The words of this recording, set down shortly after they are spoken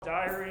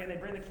they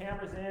bring the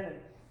cameras in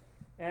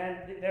and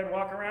they would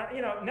walk around.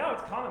 Now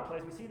it's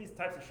commonplace. We see these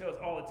types of shows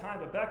all the time,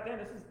 but back then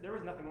there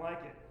was nothing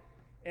like it.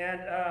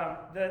 And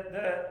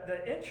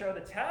the intro,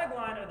 the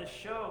tagline of the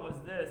show was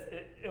this.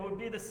 It would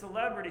be the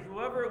celebrity,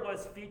 whoever it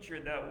was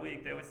featured that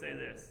week, they would say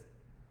this: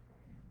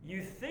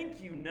 "You think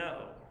you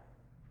know,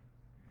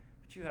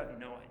 but you have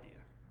no idea.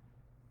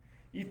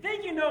 You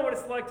think you know what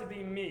it's like to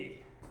be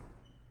me,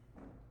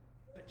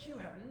 but you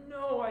have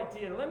no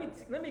idea.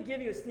 Let me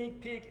give you a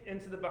sneak peek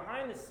into the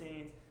behind the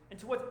scenes,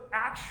 into what's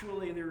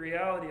actually the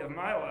reality of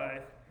my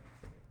life."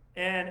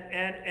 And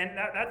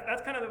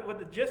that's kind of what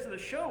the gist of the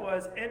show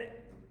was. And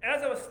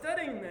as I was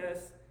studying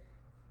this,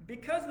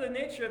 because of the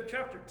nature of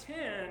chapter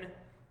 10,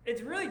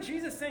 it's really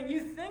Jesus saying, you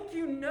think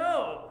you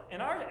know,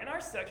 in our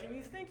section,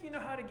 you think you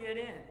know how to get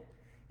in.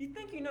 You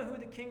think you know who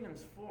the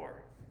kingdom's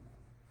for.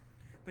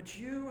 But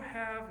you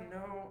have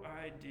no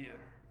idea.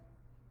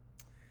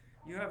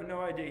 You have no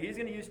idea. He's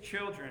going to use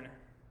children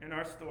in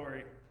our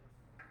story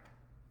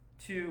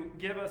to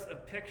give us a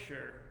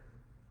picture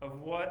of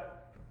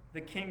what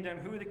the kingdom,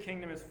 who the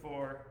kingdom is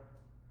for,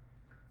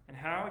 and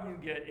how you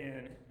get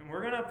in. And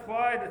we're going to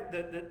apply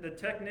the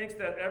techniques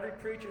that every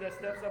preacher that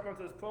steps up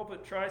onto this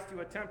pulpit tries to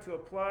attempt to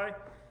apply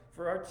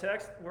for our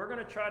text. We're going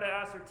to try to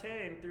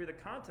ascertain through the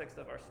context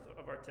of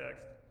our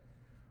text,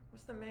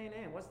 what's the main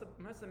aim? What's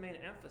the main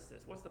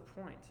emphasis? What's the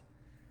point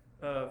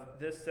of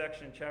this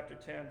section, chapter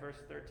 10, verse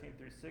 13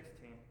 through 16?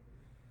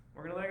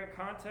 We're going to look at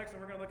context,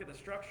 and we're going to look at the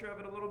structure of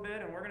it a little bit,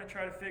 and we're going to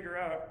try to figure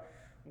out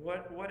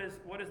what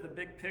is the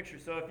big picture.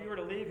 So if you were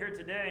to leave here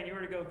today and you were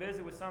to go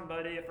visit with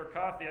somebody for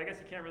coffee, I guess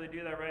you can't really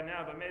do that right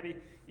now, but maybe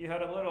you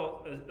had a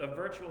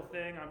virtual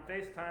thing on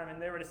FaceTime, and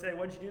they were to say,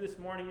 "What did you do this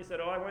morning?" You said,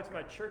 "Oh, I went to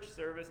my church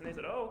service," and they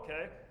said, "Oh,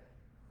 okay.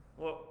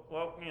 Well,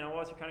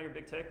 what's your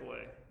big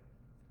takeaway?"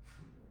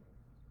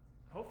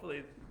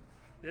 Hopefully,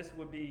 this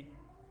would be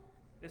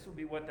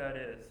what that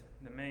is,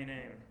 the main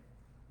aim.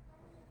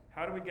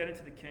 How do we get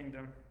into the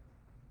kingdom?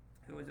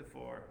 Who is it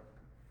for?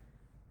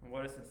 And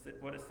what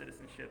does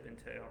citizenship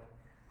entail?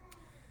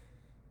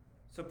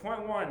 So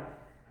point one,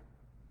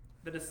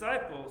 the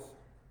disciples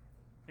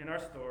in our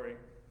story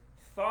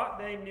thought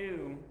they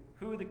knew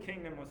who the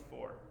kingdom was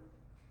for.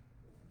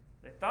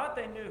 They thought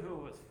they knew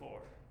who it was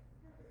for,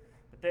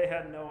 but they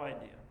had no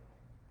idea.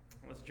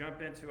 Let's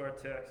jump into our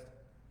text,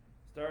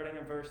 starting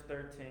in verse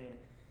 13.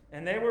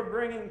 And they were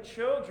bringing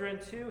children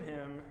to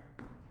him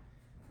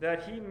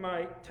that he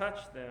might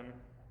touch them,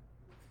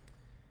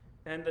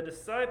 and the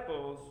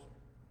disciples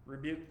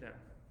rebuked them.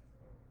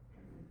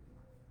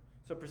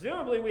 So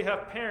presumably we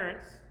have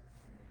parents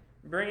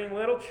bringing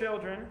little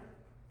children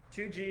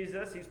to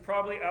Jesus. He's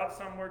probably out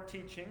somewhere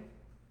teaching.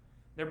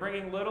 They're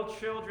bringing little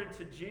children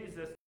to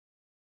Jesus,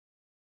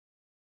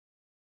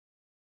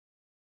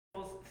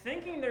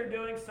 thinking they're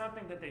doing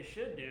something that they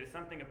should do,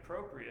 something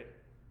appropriate,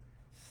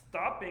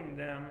 stopping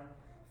them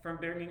from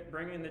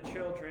bringing the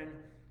children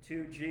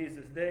to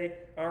Jesus. They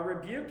are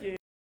rebuking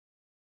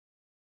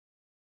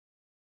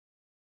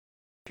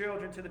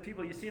children to the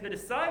people. You see, the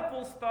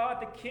disciples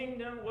thought the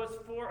kingdom was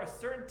for a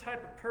certain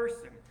type of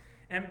person,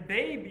 and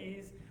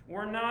babies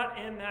were not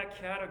in that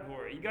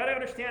category. You got to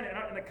understand it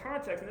in the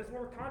context, and this is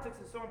where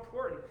context is so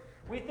important.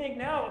 We think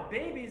now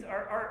babies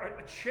are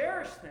a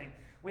cherished thing.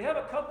 We have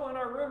a couple in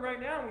our room right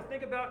now, and we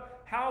think about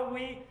how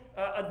we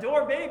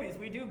adore babies.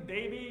 We do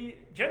baby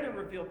gender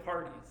reveal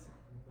parties,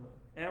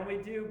 and we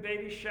do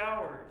baby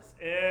showers,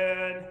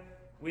 and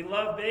we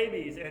love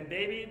babies, and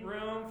baby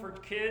room for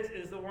kids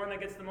is the one that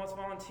gets the most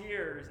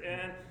volunteers,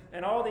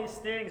 and all these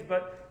things.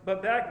 But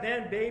back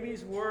then,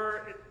 babies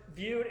were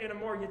viewed in a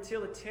more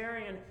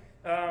utilitarian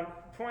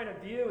point of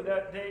view,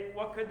 that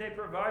what could they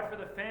provide for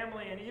the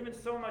family, and even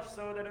so much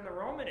so that in the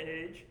Roman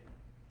age,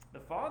 the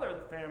father of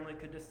the family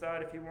could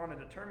decide if he wanted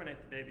to terminate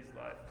the baby's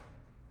life.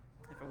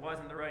 If it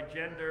wasn't the right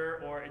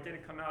gender, or it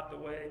didn't come out the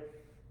way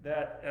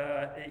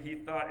that he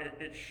thought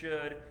it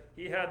should,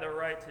 he had the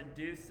right to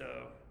do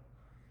so.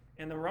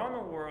 In the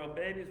Roman world,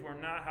 babies were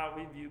not how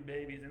we view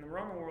babies. In the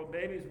Roman world,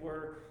 babies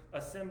were a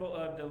symbol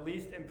of the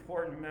least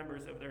important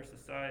members of their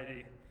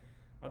society,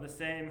 of the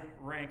same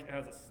rank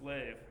as a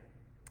slave.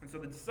 And so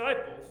the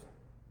disciples,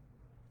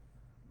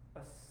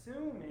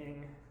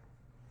 assuming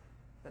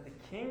that the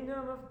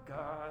kingdom of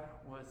God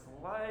was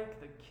like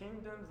the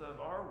kingdoms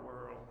of our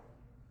world,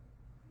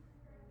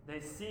 they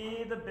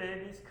see the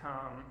babies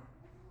come,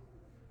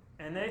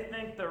 and they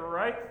think the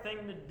right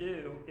thing to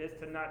do is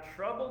to not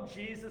trouble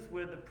Jesus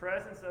with the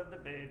presence of the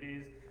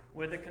babies,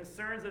 with the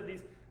concerns of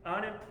these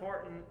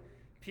unimportant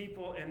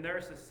people in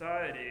their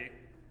society,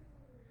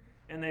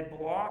 and they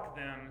block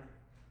them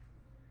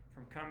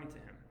from coming to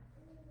him.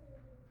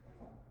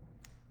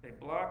 They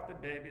block the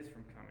babies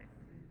from coming.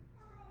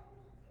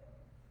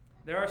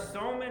 There are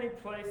so many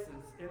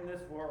places in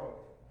this world,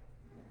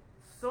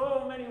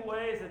 so many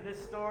ways that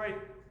this story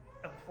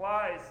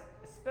applies,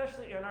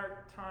 especially in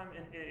our time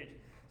and age.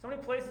 So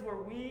many places where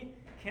we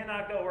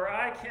cannot go, where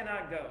I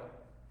cannot go.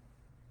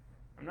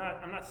 I'm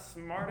not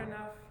smart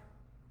enough.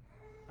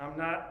 I'm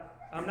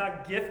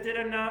not gifted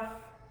enough.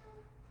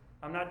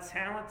 I'm not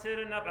talented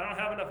enough. I don't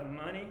have enough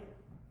money.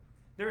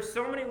 There's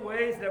so many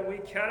ways that we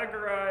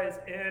categorize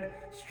and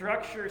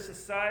structure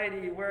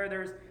society where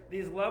there's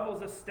these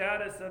levels of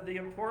status of the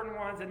important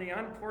ones and the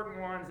unimportant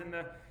ones, and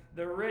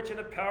the rich and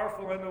the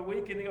powerful and the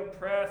weak and the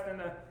oppressed,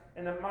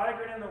 and the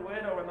migrant and the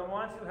widow, and the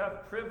ones who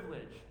have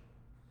privilege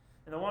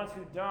and the ones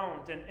who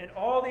don't, and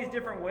all these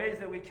different ways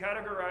that we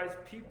categorize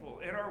people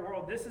in our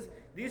world.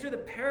 These are the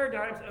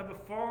paradigms of a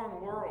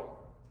fallen world,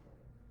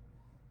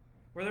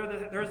 where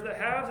there's the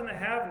haves and the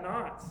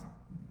have-nots,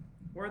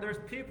 where there's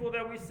people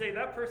that we say,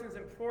 that person's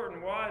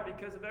important. Why?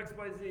 Because of X,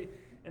 Y, Z.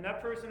 And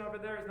that person over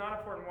there is not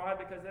important. Why?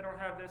 Because they don't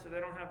have this or they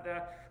don't have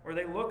that, or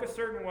they look a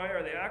certain way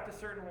or they act a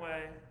certain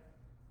way.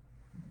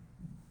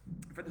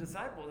 For the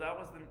disciples, that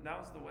was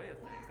the way of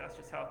things. That's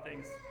just how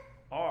things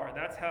are.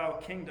 That's how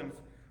kingdoms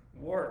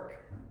work.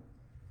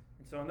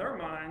 And so in their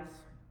minds,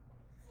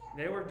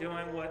 they were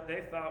doing what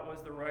they thought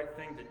was the right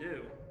thing to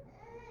do.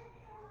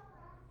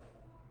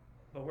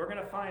 But we're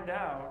going to find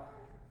out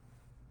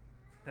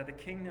that the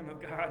kingdom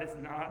of God is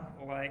not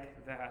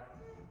like that.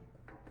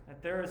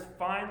 That there is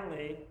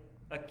finally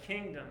a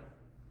kingdom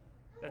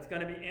that's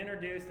going to be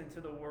introduced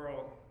into the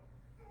world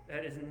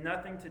that is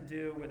nothing to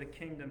do with the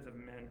kingdoms of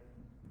men,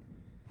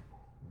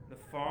 the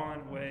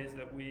fallen ways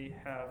that we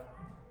have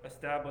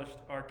established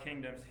our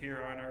kingdoms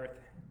here on earth.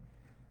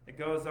 It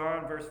goes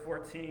on, verse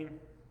 14.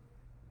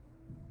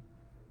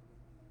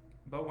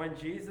 But when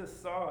Jesus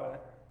saw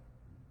it,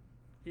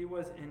 he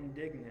was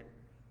indignant.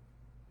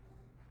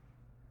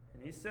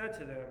 And he said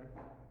to them,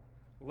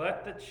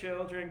 "Let the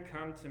children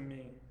come to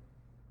me.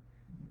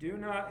 Do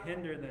not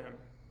hinder them,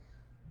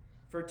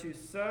 for to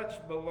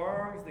such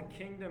belongs the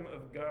kingdom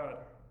of God."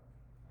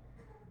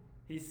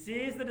 He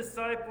sees the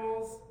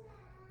disciples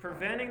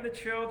preventing the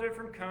children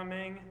from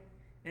coming,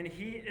 and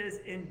he is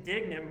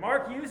indignant.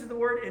 Mark uses the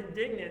word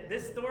indignant.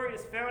 This story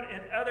is found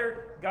in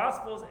other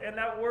Gospels, and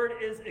that word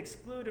is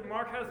excluded.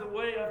 Mark has a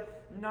way of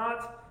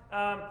not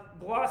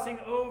glossing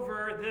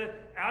over the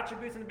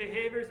attributes and the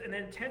behaviors and the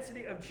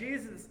intensity of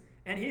Jesus.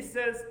 And he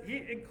says,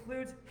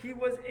 he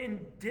was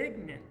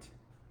indignant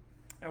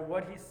at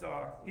what he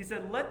saw. He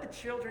said, "Let the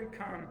children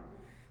come.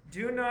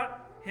 Do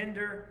not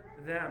hinder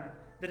them."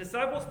 The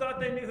disciples thought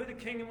they knew who the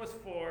kingdom was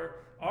for.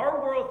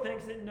 Our world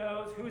thinks it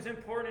knows who's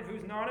important and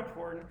who's not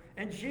important.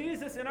 And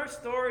Jesus in our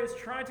story is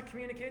trying to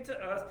communicate to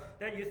us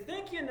that you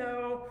think you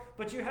know,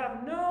 but you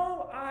have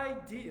no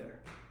idea.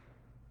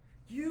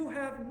 You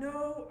have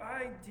no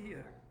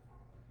idea.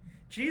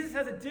 Jesus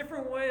has a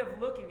different way of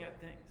looking at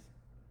things.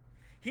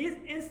 He's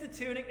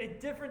instituting a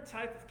different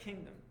type of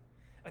kingdom.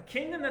 A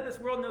kingdom that this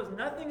world knows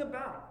nothing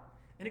about.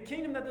 And a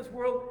kingdom that this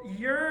world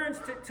yearns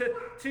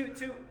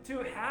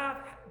to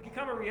have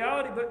become a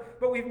reality,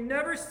 but we've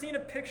never seen a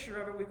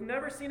picture of it. We've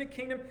never seen a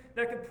kingdom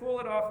that could pull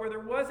it off, where there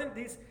wasn't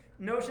these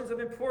notions of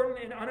important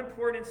and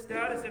unimportant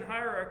status and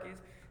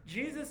hierarchies.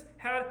 Jesus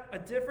had a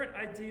different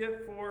idea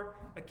for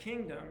a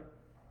kingdom,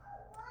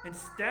 and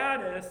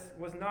status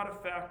was not a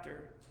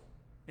factor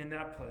in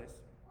that place.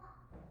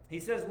 He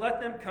says, "Let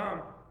them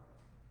come."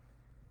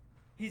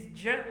 He's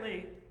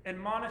gently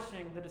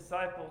admonishing the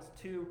disciples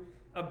to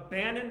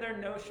abandon their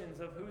notions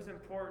of who's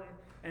important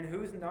and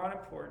who's not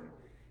important.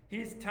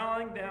 He's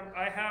telling them,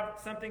 "I have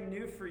something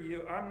new for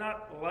you. I'm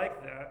not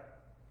like that."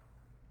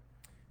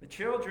 The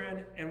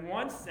children, in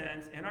one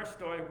sense, in our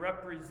story,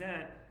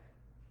 represent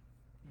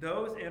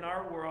those in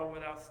our world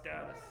without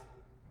status.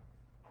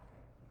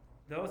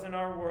 Those in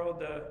our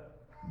world,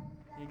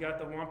 you got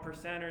the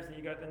 1%ers and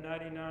you got the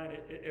 99.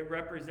 It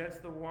represents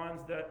the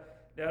ones that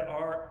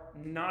are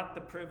not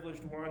the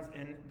privileged ones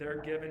in their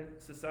given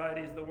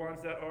societies, the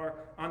ones that are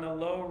on the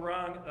low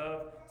rung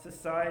of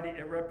society.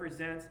 It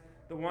represents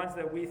the ones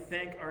that we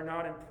think are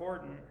not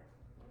important.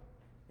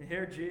 And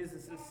here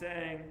Jesus is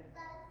saying,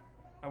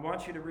 I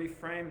want you to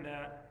reframe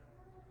that.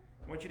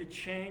 I want you to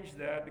change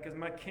that, because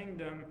my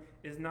kingdom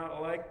is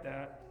not like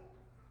that.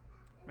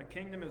 My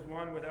kingdom is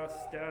one without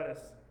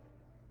status,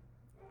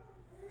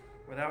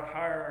 without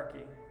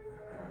hierarchy.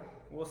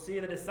 We'll see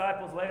the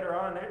disciples later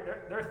on.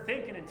 They're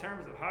thinking in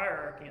terms of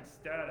hierarchy and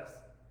status.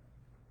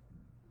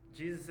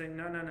 Jesus is saying,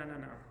 no.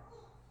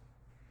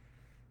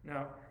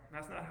 No,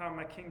 that's not how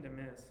my kingdom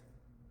is.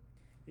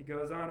 He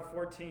goes on,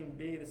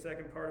 14b, the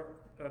second part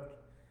of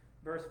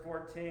verse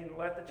 14.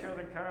 "Let the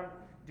children come.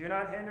 Do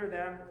not hinder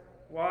them."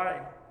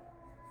 Why?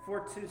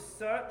 "For to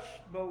such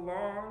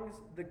belongs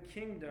the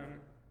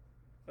kingdom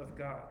of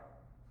God."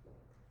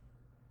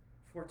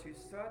 For to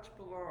such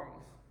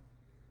belongs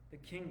the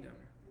kingdom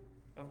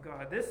of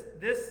God.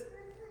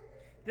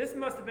 This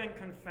must have been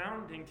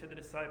confounding to the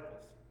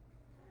disciples.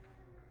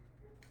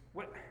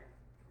 What?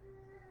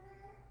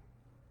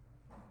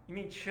 You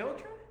mean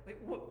children? Like,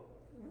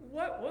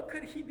 what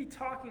could he be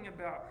talking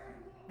about?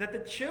 That the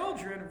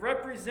children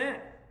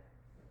represent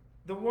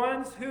the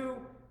ones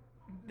who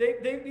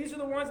these are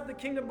the ones that the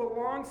kingdom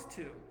belongs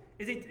to.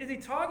 Is he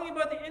talking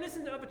about the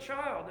innocence of a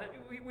child? That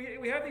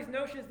we have these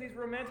notions, these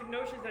romantic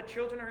notions that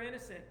children are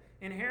innocent,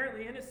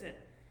 inherently innocent.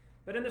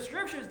 But in the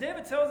scriptures,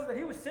 David tells us that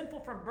he was sinful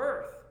from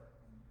birth.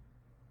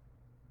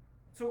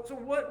 So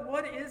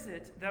what is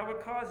it that would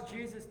cause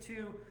Jesus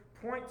to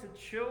point to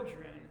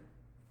children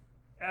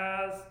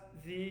as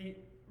the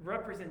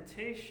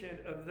representation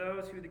of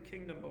those who the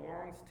kingdom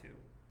belongs to.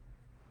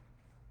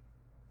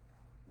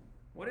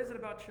 What is it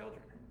about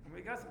children? And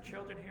we got some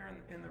children here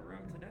in the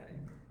room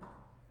today.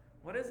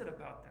 What is it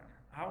about them?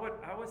 I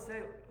would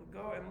say,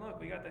 go and look.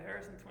 We got the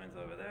Harrison twins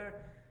over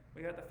there.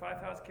 We got the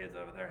Five House kids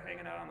over there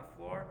hanging out on the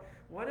floor.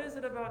 What is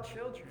it about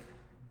children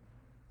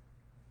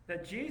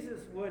that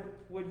Jesus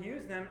would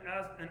use them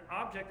as an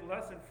object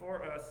lesson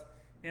for us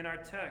in our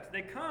text?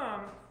 They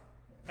come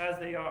as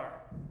they are.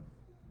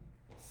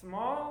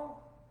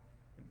 Small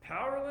and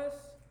powerless,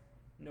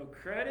 no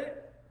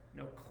credit,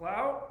 no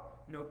clout,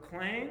 no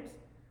claims.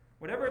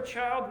 Whatever a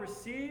child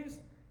receives,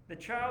 the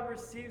child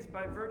receives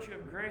by virtue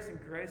of grace and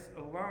grace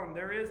alone.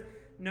 There is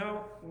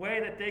no way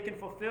that they can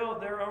fulfill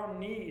their own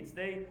needs.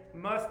 They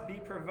must be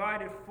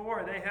provided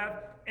for. They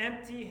have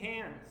empty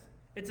hands.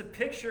 It's a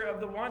picture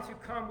of the ones who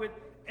come with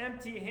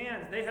empty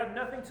hands. They have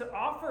nothing to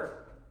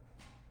offer.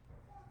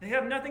 They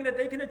have nothing that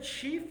they can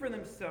achieve for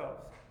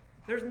themselves.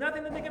 There's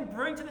nothing that they can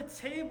bring to the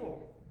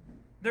table.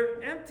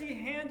 They're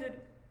empty-handed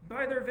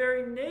by their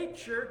very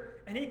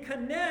nature, and he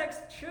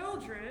connects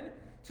children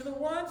to the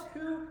ones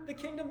who the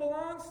kingdom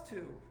belongs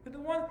to the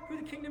one who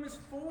the kingdom is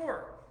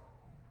for.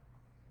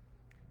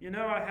 You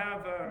know, I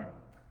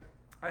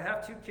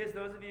have two kids,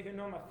 those of you who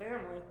know my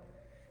family,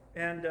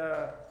 and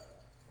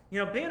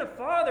being a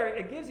father,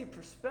 it gives you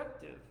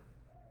perspective,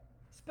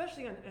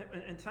 especially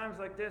in times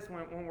like this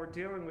when we're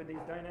dealing with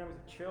these dynamics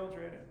of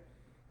children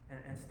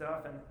and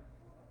stuff. And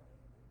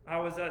I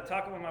was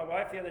talking with my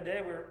wife the other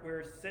day. We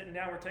were sitting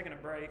down, we're taking a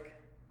break.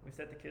 We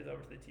set the kids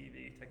over to the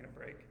TV, taking a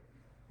break.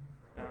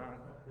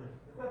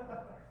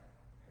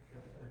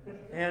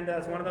 And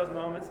it's one of those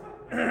moments.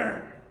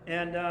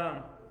 And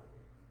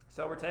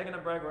so we're taking a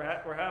break.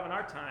 We're having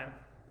our time,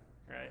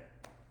 right?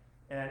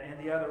 And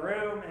in the other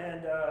room,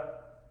 and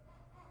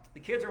the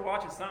kids are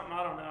watching something.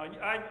 I don't know.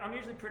 I'm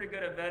usually pretty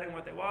good at vetting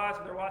what they watch.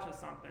 But they're watching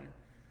something,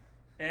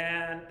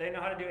 and they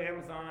know how to do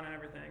Amazon and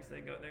everything. So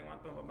they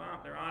want boom, boom, boom.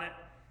 They're on it.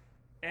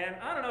 And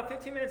I don't know.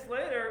 15 minutes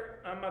later,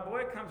 my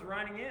boy comes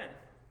running in.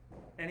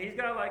 And he's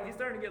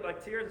starting to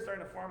get tears are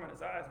starting to form in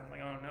his eyes. I'm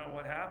like, oh no,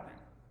 what happened?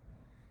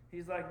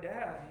 He's like,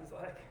 Dad,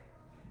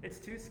 it's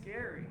too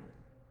scary.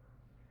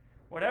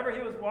 Whatever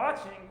he was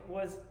watching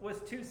was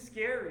too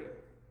scary.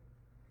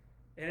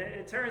 And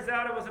it turns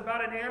out it was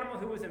about an animal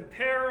who was in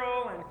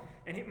peril,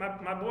 and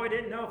my boy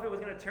didn't know if it was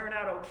going to turn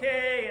out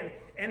okay,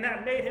 and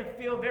that made him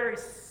feel very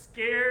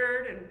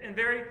scared and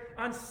very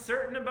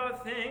uncertain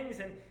about things.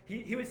 And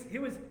he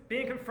was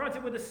being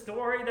confronted with a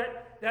story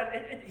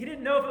that he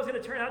didn't know if it was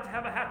going to turn out to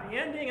have a happy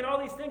ending and all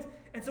these things.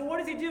 And so what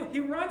does he do? He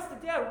runs to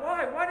Dad.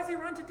 Why? Why does he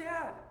run to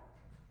Dad?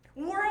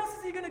 Where else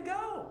is he going to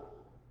go?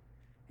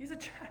 He's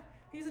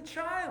a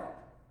child.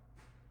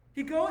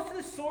 He goes to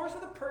the source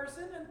of the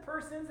person and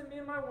persons, and me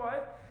and my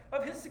wife,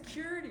 of his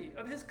security,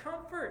 of his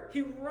comfort.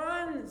 He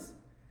runs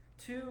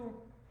to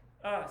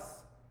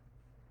us.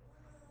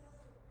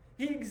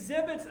 He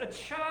exhibits a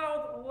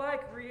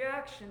childlike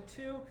reaction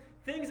to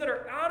things that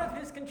are out of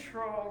his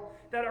control,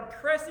 that are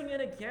pressing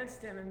in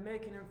against him and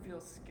making him feel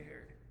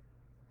scared.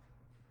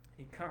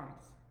 He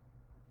comes,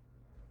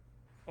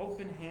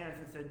 open hands,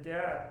 and said,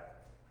 Dad,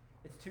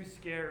 it's too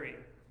scary.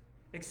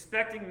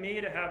 Expecting me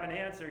to have an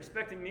answer,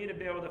 expecting me to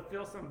be able to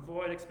fill some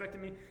void,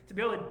 expecting me to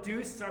be able to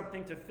do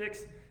something to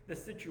fix the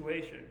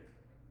situation.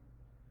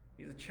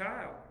 He's a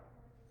child.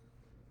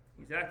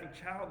 He's acting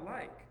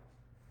childlike.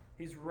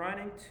 He's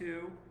running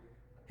to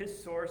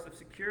his source of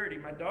security.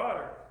 My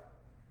daughter,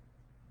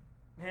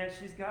 man,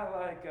 she's got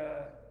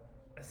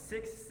a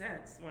sixth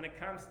sense when it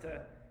comes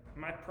to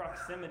my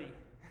proximity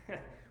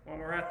when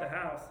we're at the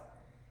house.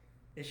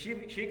 She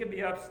could be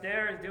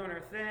upstairs doing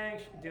her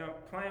thing,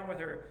 playing with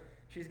her.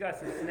 She's got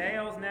some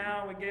snails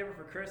now we gave her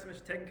for Christmas.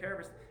 She's taking care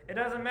of her. It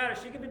doesn't matter.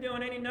 She could be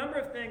doing any number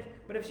of things.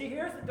 But if she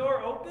hears the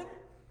door open,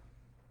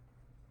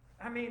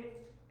 I mean,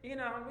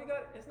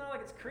 it's not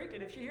like it's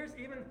creaking. If she hears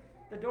even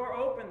the door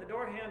open, the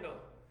door handle,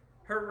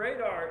 her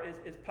radar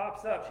is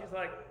pops up. She's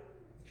like,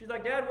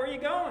 Dad, where are you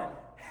going?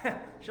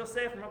 She'll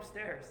say it from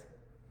upstairs.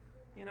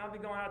 I'll be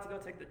going out to go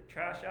take the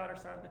trash out or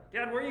something.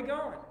 Dad, where are you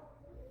going?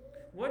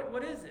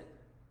 What is it?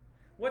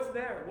 What's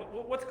there?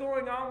 What's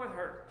going on with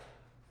her?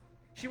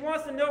 She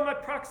wants to know my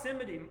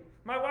proximity,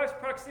 my wife's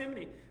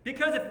proximity.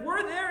 Because if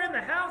we're there in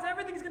the house,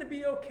 everything's going to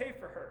be okay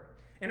for her.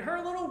 In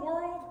her little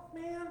world,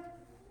 man,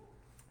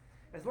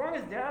 as long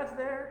as Dad's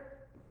there,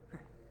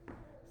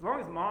 as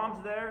long as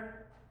Mom's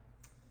there,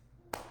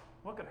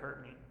 what could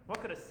hurt me?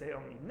 What could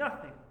assail me?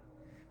 Nothing.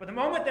 But the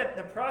moment that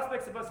the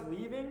prospects of us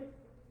leaving,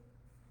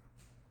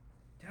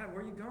 Dad,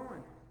 where are you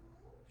going?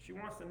 She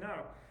wants to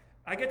know.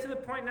 I get to the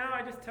point now,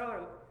 I just tell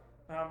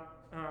her,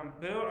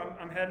 Bill,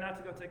 I'm heading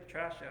out to go take the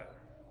trash out.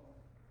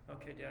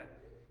 Okay, Dad.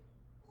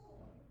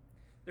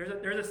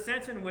 There's a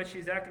sense in which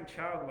she's acting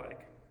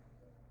childlike.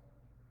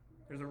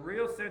 There's a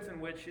real sense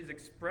in which she's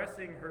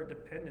expressing her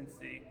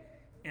dependency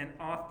in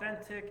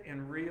authentic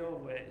and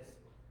real ways.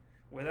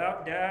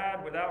 Without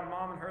Dad, without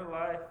Mom in her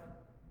life,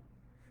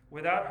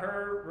 without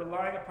her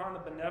relying upon the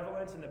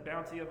benevolence and the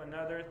bounty of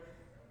another,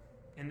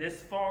 in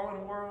this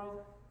fallen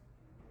world,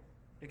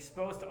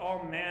 exposed to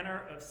all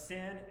manner of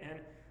sin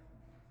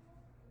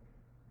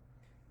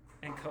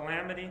and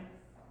calamity.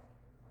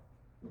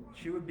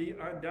 She would be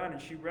undone,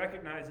 and she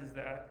recognizes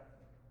that.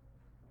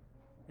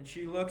 And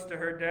she looks to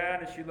her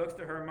dad, and she looks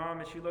to her mom,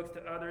 and she looks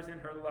to others in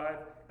her life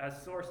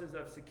as sources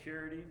of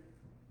security,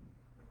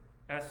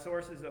 as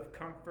sources of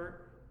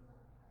comfort.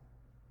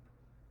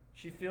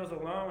 She feels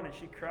alone, and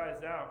she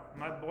cries out.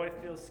 My boy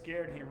feels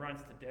scared, and he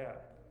runs to dad.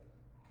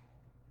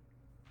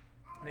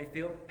 They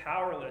feel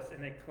powerless,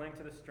 and they cling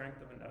to the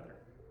strength of another.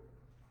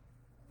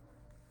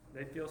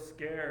 They feel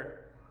scared,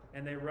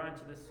 and they run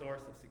to the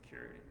source of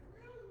security.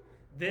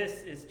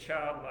 This is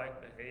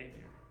childlike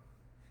behavior.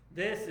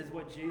 This is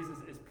what Jesus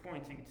is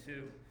pointing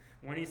to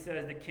when he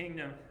says the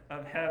kingdom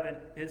of heaven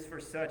is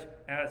for such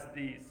as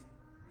these.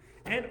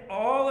 In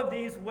all of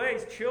these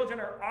ways,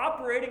 children are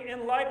operating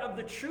in light of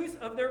the truth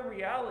of their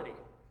reality.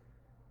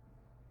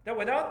 That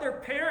without their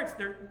parents,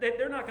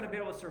 they're not going to be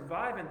able to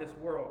survive in this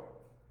world.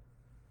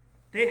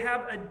 They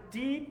have a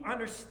deep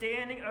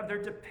understanding of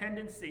their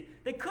dependency.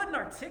 They couldn't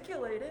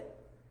articulate it.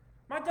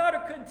 My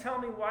daughter couldn't tell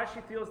me why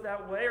she feels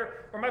that way,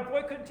 or my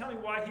boy couldn't tell me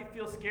why he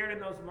feels scared in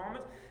those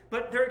moments,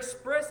 but they're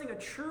expressing a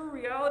true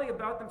reality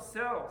about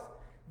themselves.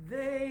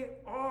 They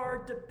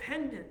are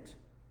dependent.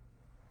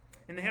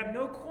 And they have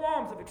no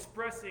qualms of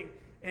expressing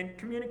and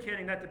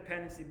communicating that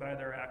dependency by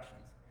their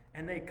actions.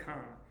 And they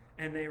come,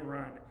 and they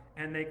run,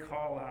 and they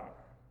call out.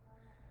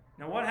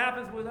 Now, what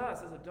happens with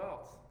us as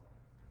adults?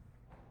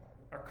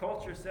 Our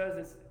culture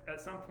says at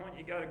some point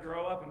you got to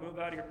grow up and move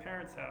out of your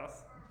parents'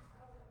 house.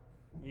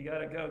 You got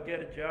to go get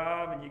a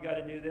job, and you got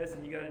to do this,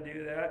 and you got to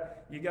do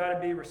that. You got to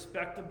be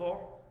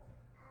respectable.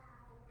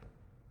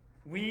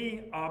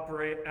 We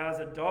operate as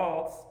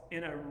adults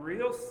in a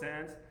real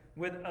sense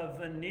with a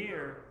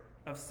veneer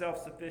of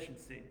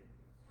self-sufficiency.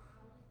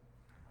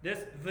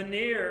 This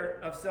veneer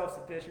of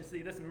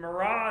self-sufficiency, this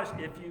mirage,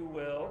 if you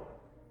will,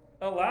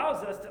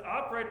 allows us to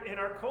operate in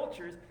our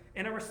cultures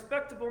in a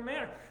respectable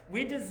manner.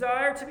 We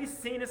desire to be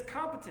seen as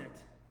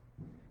competent,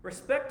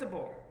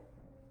 respectable.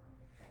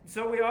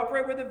 So we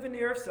operate with a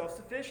veneer of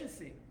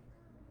self-sufficiency.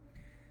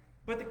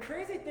 But the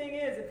crazy thing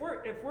is, if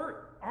we're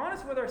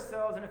honest with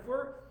ourselves, and if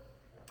we're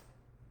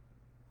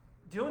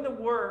doing the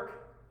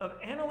work of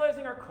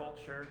analyzing our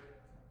culture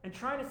and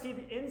trying to see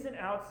the ins and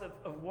outs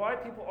of why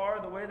people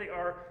are the way they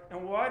are,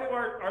 and why do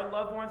our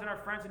loved ones and our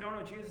friends who don't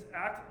know Jesus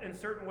act in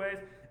certain ways,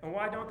 and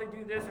why don't they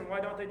do this, and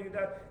why don't they do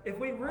that, if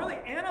we really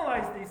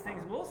analyze these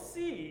things, we'll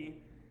see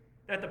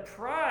that the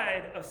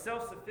pride of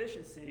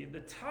self-sufficiency, the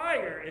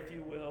tire, if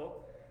you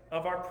will,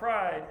 of our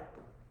pride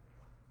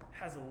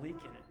has a leak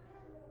in it.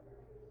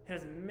 It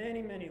has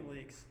many, many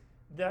leaks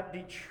that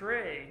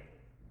betray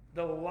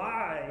the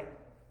lie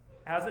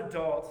as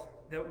adults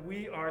that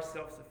we are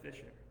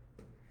self-sufficient.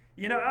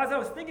 You know, as I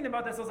was thinking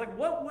about this, I was like,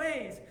 what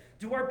ways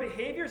do our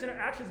behaviors and our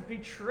actions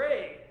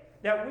betray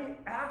that we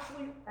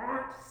actually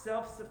aren't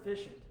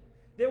self-sufficient?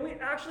 That we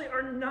actually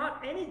are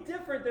not any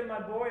different than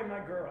my boy and my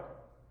girl?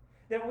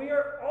 That we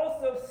are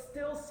also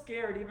still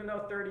scared even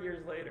though 30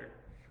 years later.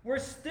 We're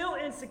still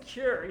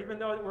insecure even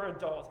though we're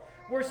adults.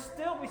 We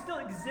still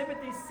exhibit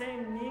these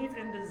same needs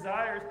and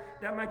desires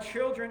that my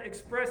children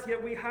express,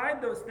 yet we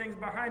hide those things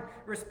behind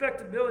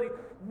respectability.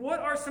 What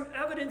are some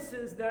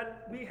evidences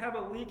that we have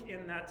a leak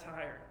in that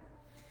tire?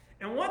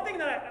 And one thing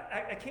that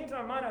I came to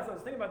my mind as I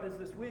was thinking about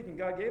this week, and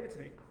God gave it to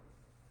me.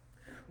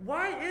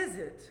 Why is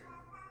it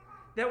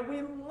that we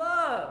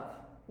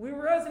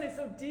resonate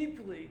so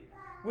deeply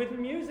with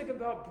music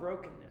about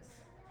brokenness?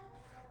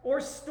 Or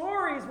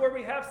stories where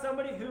we have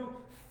somebody who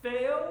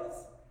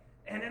fails,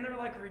 and then they're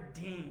like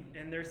redeemed,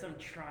 and there's some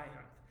triumph.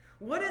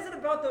 What is it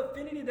about the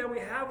affinity that we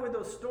have with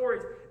those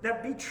stories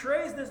that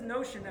betrays this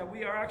notion that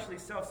we are actually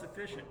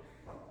self-sufficient?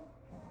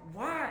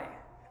 Why?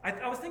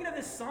 I was thinking of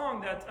this song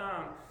that,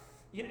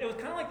 it was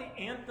kind of like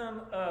the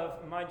anthem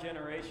of my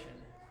generation,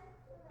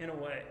 in a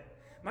way.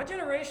 My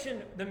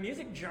generation, the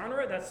music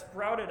genre that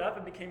sprouted up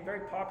and became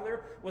very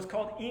popular was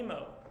called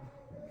emo.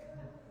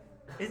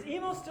 Is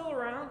emo still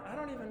around? I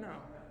don't even know.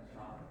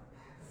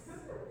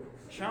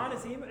 Sean,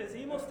 is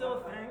emo still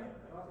a thing?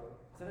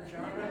 Is it a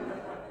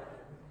genre?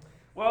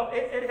 Well,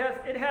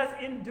 it has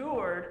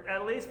endured,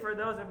 at least for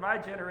those of my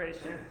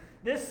generation.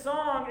 This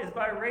song is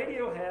by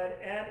Radiohead,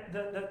 and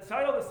the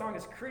title of the song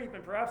is Creep,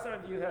 and perhaps some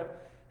of you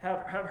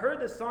have heard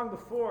this song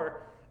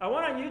before. I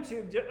went on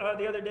YouTube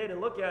the other day to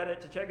look at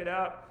it, to check it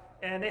out,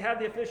 and they have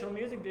the official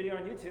music video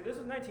on YouTube. This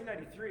was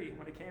 1993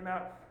 when it came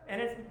out, and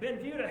it's been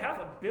viewed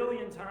 500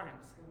 million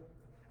times.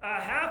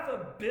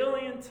 500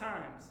 million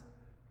times.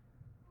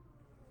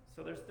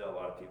 So there's still a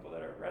lot of people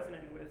that are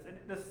resonating with it.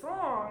 And the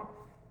song,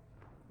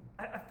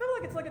 I feel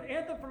like it's like an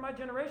anthem for my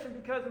generation,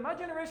 because my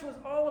generation was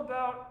all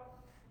about,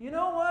 you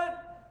know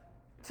what?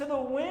 To the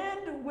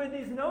wind with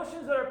these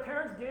notions that our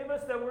parents gave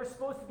us that we're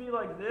supposed to be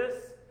like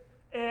this,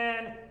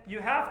 and you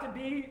have to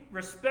be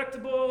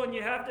respectable, and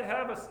you have to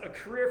have a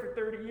career for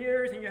 30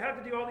 years, and you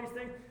have to do all these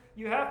things.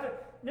 You have to,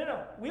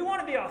 no, we want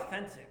to be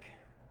authentic.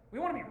 We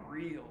want to be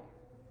real.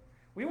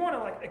 We want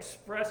to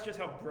express just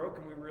how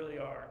broken we really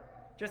are.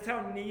 just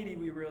how needy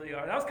we really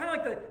are. That was kind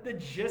of like the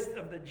gist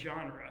of the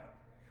genre.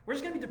 We're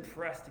just going to be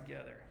depressed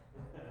together.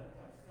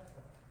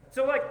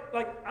 So like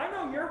I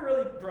know you're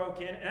really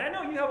broken, and I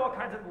know you have all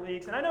kinds of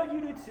leaks, and I know you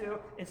do too,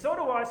 and so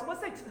do I. So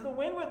let's say to the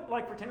wind with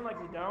like pretending like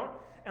we don't,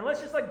 and let's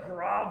just like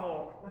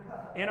grovel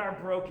in our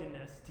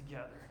brokenness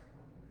together,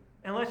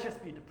 and let's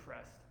just be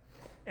depressed.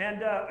 And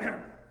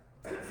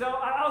so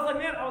I was like,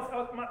 man, I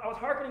was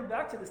hearkening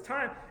back to this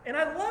time, and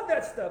I love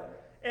that stuff.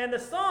 And the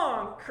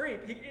song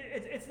 "Creep,"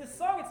 it's this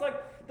song. It's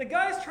like the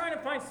guy's trying to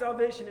find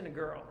salvation in a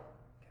girl.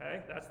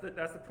 Okay, that's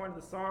the point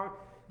of the song.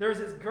 There's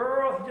this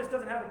girl, he just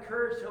doesn't have the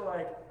courage to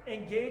like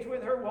engage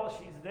with her while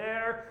she's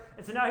there.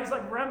 And so now he's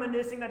like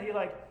reminiscing that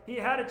he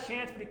had a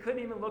chance, but he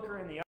couldn't even look her in the eye.